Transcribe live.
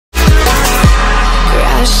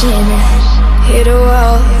crashing, hit a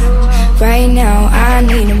wall. Right now, I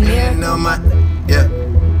need a mirror. No, my, yeah,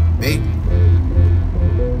 me,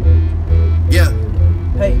 yeah.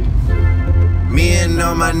 Hey. Me and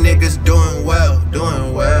all my niggas doing well,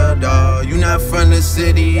 dawg. You not from the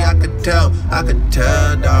city, I could tell,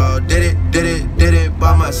 dawg. Did it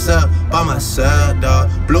by myself,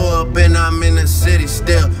 dawg. Blew up and I'm in the city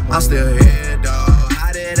still, I'm still here, dawg.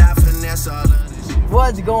 How did I finesse all of this shit?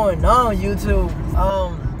 What's going on, YouTube?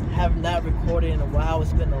 Have not recorded in a while.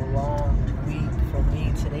 It's been a long week for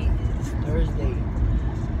me. Today is Thursday.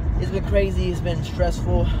 It's been crazy. It's been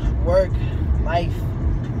stressful. Work, life,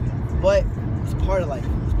 but it's part of life.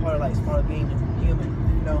 It's part of life. It's part of being human.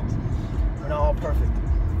 You know, we're not all perfect.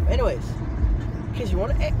 Anyways, in case you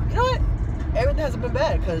want to, you know what? Everything hasn't been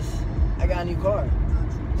bad because I got a new car.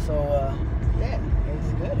 So yeah,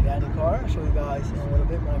 it's good. I got a new car. I'll show you guys in a little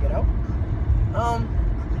bit when I get out.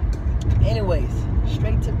 Anyways,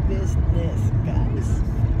 straight to business, guys.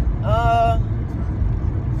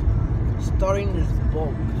 Starting this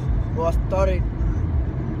bulk. Well, I started,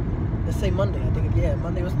 let's say Monday. I think, yeah,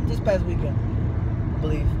 Monday was this past weekend, I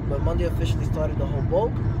believe. But Monday officially started the whole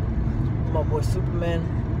bulk. My boy Superman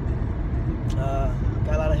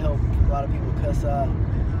got a lot of help from a lot of people because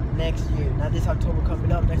next year, not this October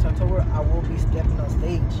coming up, next October, I will be stepping on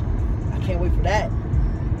stage. I can't wait for that.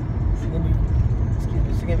 It's gonna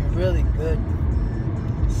be really good.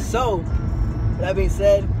 So, with that being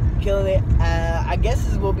said, killing it. I guess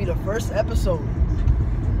this will be the first episode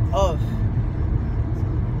of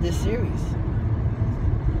this series,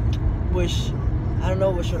 which I don't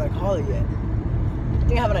know what should I call it yet. I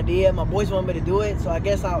think I have an idea. My boys want me to do it, so I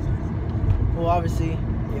guess I'll. Well, obviously,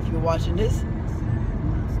 if you're watching this,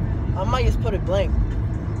 I might just put it blank.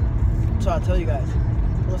 So I'll tell you guys.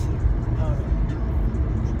 We'll see. I don't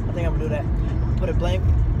know. I think I'm gonna do that. Put it blank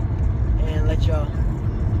and let y'all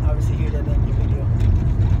obviously hear that at the end of the video.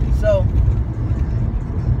 So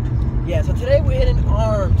yeah, so today we're hitting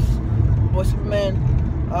arms. Boy Superman,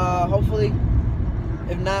 hopefully,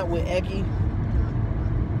 if not with Eki.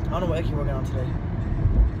 I don't know what Eki working on today.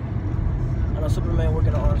 I know Superman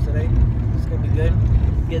working on arms today. It's gonna be good.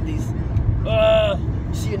 Get these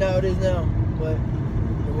you see how it is now, but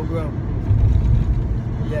it will grow.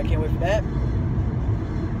 Yeah, I can't wait for that.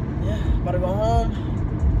 Yeah, about to go home.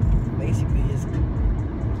 Basically, it's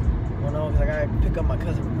going on because I gotta pick up my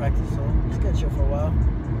cousin for practice, so I'm just gonna chill for a while.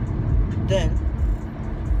 Then,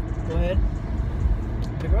 go ahead,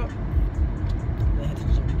 pick her up, then head to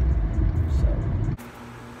the gym.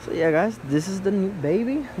 So yeah, guys, this is the new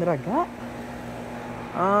baby that I got.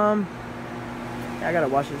 Yeah, I gotta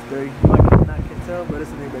wash this dirty. You might not can tell, but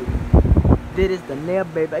it's a new baby. This is the nail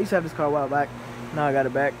baby. I used to have this car a while back. Now I got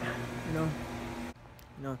it back. You know.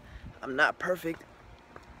 I'm not perfect.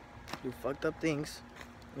 Do fucked up things,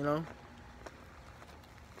 you know.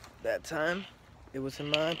 That time, it was in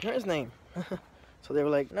my parents' name. So they were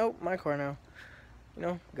like, nope, my car now. You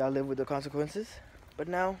know, gotta live with the consequences. But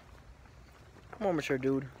now, I'm a more mature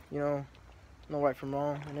dude, you know. Know right from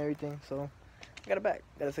wrong and everything. So, I got it back.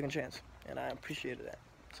 Got a second chance. And I appreciated that.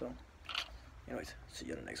 So, anyways, see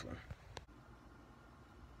you on the next one.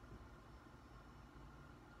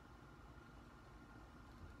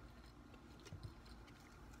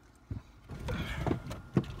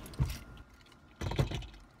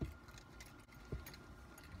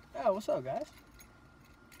 Oh, what's up, guys?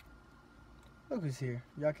 Look who's here.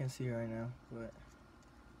 Y'all can't see her right now, but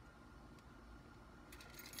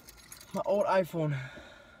my old iPhone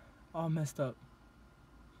all messed up.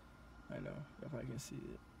 I know, y'all probably can see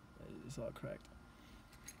it. It's all cracked.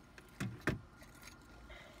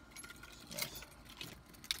 Nice.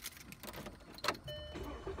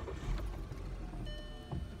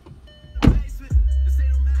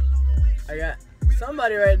 I got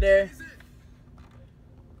somebody right there.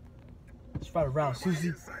 Let's ride around,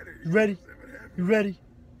 Susie. You ready? You ready?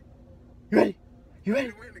 You ready? You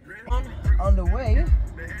ready? On the way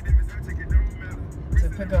to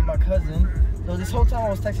pick up my cousin. So this whole time I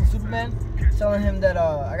was texting Superman, telling him that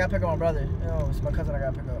I gotta pick up my brother. You know, it's my cousin I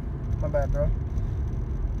gotta pick up. My bad, bro.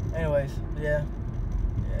 Anyways, yeah,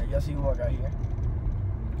 y'all see who I got here.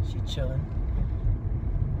 She chilling.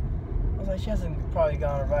 I was like, she hasn't probably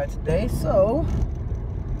gone on a ride today, so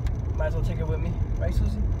might as well take her with me, right,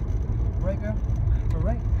 Susie? Right, girl? We're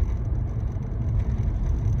right.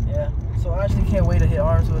 Yeah, so I actually can't wait to hit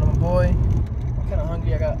arms with my boy. I'm kind of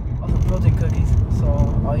hungry. I got also protein cookies, so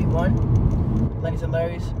I'll eat one. Lenny's and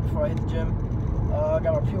Larry's before I hit the gym. I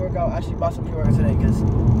got my pre-workout. I actually bought some pre-workout today because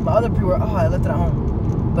my other pre-workout, I left it at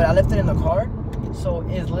home. But I left it in the car, so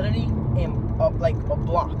it's literally in like a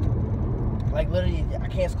block. Like literally, I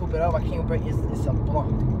can't scoop it up. I can't break. It's a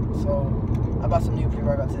blunt. So I bought some new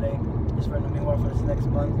pre-workout today, just for the meanwhile for this next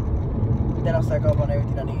month. Then I'll stack up on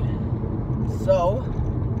everything I need. So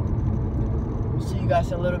see you guys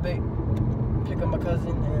in a little bit. Pick up my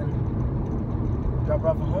cousin and drop her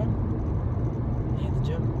off at home. Hit the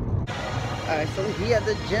gym. Alright, so we at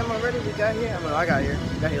the gym already. We got here. I mean, I got here.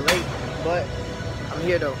 Got here late, but I'm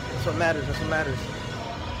here though. That's what matters. That's what matters.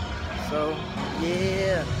 So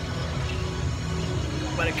yeah,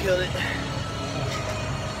 about to kill it.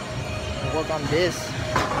 Work on this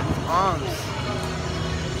arms.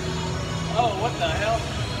 Oh, what the hell?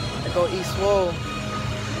 There go E Swole.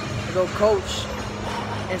 There go Coach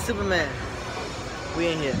and Superman. We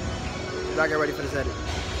in here. Y'all get ready for this edit.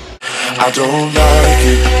 I don't like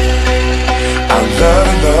it. I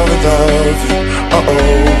love it.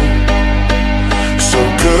 So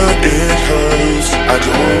good it hurts. I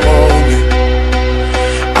don't want it.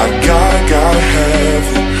 I gotta have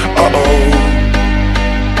it.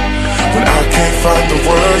 When I can't find the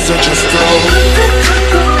words, I just go.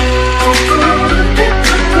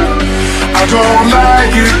 I don't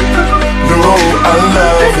like it. No, I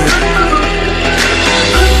love it.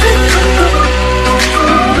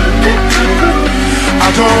 I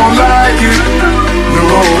don't like it, no,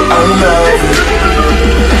 I love it.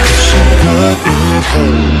 So good it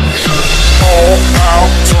hurts. All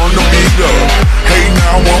out, turn the beat up. Hey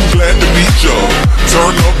now, I'm glad to meet ya.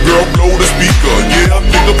 Turn up, girl, blow the speaker. Yeah,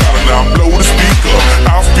 think about it now, blow the speaker.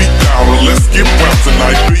 I'll speak louder, let's get wild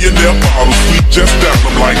tonight. Billionaire bottle, sweet just down.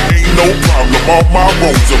 I'm like, ain't no problem, all my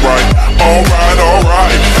roads are right. Alright, I don't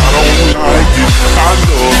like it, I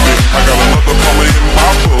love it. I got another color in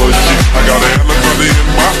my budget. I got an anaconda in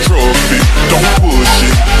my trophy. Don't push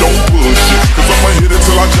it, cause I'ma hit it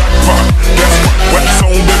till I jackpot. That's right, wax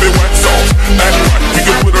on, baby, wax off. Act right, we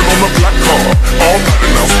can put it on the black card. All night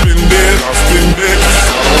and I'll spend it. I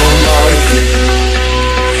don't like it.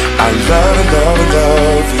 I love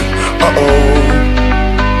it.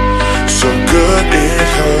 So good it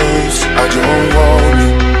hurts. I don't want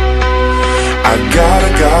it. I gotta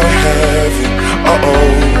have it.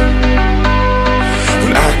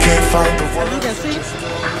 When I can't find the words. As you can see,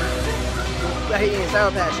 we're eating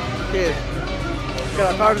Sour Patch Kids. Got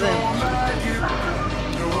our carbs in.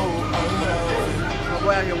 My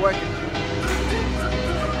boy out here working.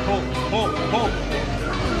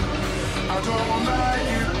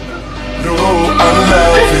 No, I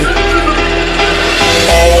love it.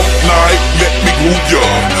 All night, let me groove ya.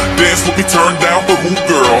 Dance with me, turn down for who,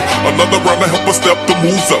 girl? Another round to help us step the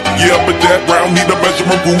moves up. Yeah, but that round need a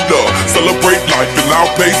measurement ruler. Celebrate life and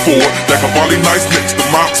I'll pay for it. That Cavalli nice next to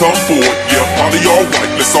my tongue for it. Yeah, party all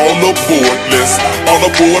right, let's all aboard. Let's all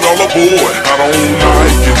aboard, all aboard. I don't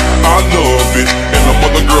like it, I love it. And the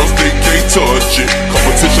other girls, they can't touch it.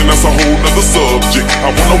 Competition, that's a whole nother subject.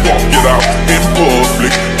 I wanna walk it out in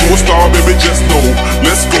public. You a star, baby, just know.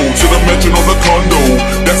 Let's go to the mansion on the condo.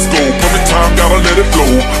 Let's go, perfect time, gotta let it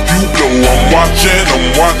flow. You blow, I'm watching,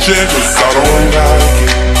 cause I don't like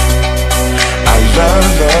it. I love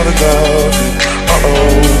it.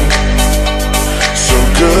 So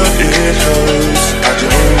good it hurts. I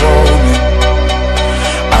don't want it.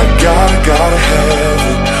 I gotta have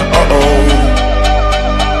it.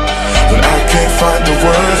 When I can't find the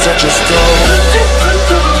words, I just go.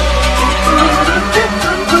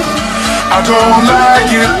 I don't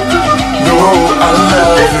like it. No, I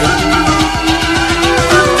love it.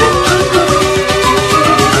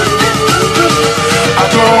 I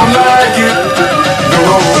don't like it. No,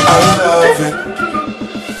 I love it.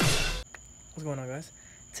 What's going on, guys?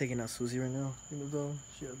 Taking out Susie right now.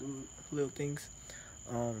 She'll do little things.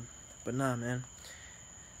 But nah, man.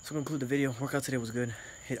 So I'm gonna conclude the video. Workout today was good.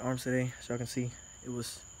 Hit arms today, as y'all can see.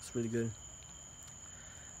 It's really good.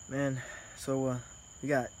 Man, so we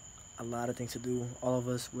got a lot of things to do. All of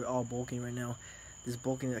us, we're all bulking right now. This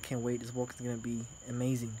bulking, I can't wait. This bulking is gonna be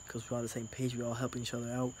amazing because we're on the same page. We're all helping each other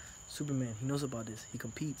out. Superman, he knows about this. He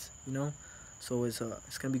competes, you know. So it's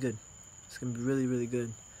gonna be good. It's gonna be really, really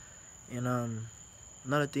good. And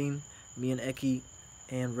another thing, me and Eki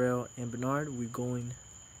and Rail and Bernard, we're going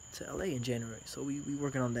to LA in January. So we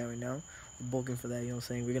working on that right now. We're bulking for that, you know what I'm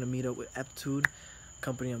saying? We're gonna meet up with Aptitude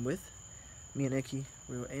company I'm with. Me and Eki,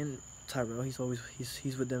 and Tyrell, he's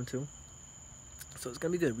with them too. So it's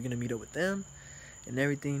gonna be good. We're gonna meet up with them and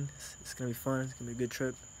everything. It's gonna be fun. It's gonna be a good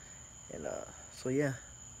trip. And so yeah.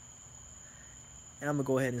 And I'm gonna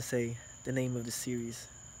go ahead and say the name of the series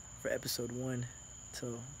for episode 1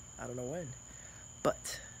 till I don't know when.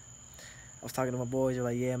 But I was talking to my boys. They're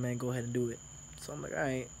like, yeah, man, go ahead and do it. So I'm like, all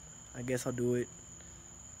right, I guess I'll do it.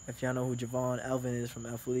 If y'all know who Javon Alvin is from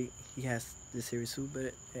Alpha Elite, he has this series too.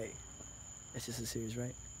 But hey, It's just a series,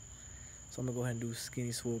 right? So I'm gonna go ahead and do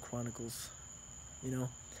Skinny Swole Chronicles, you know,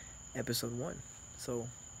 episode 1. So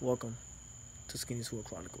welcome to Skinny Swole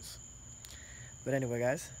Chronicles. But anyway,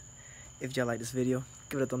 guys, if y'all like this video,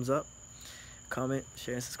 give it a thumbs up, comment,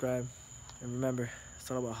 share, and subscribe. And remember,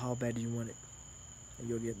 it's all about how bad do you want it, and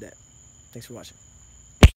you'll get that. Thanks for watching.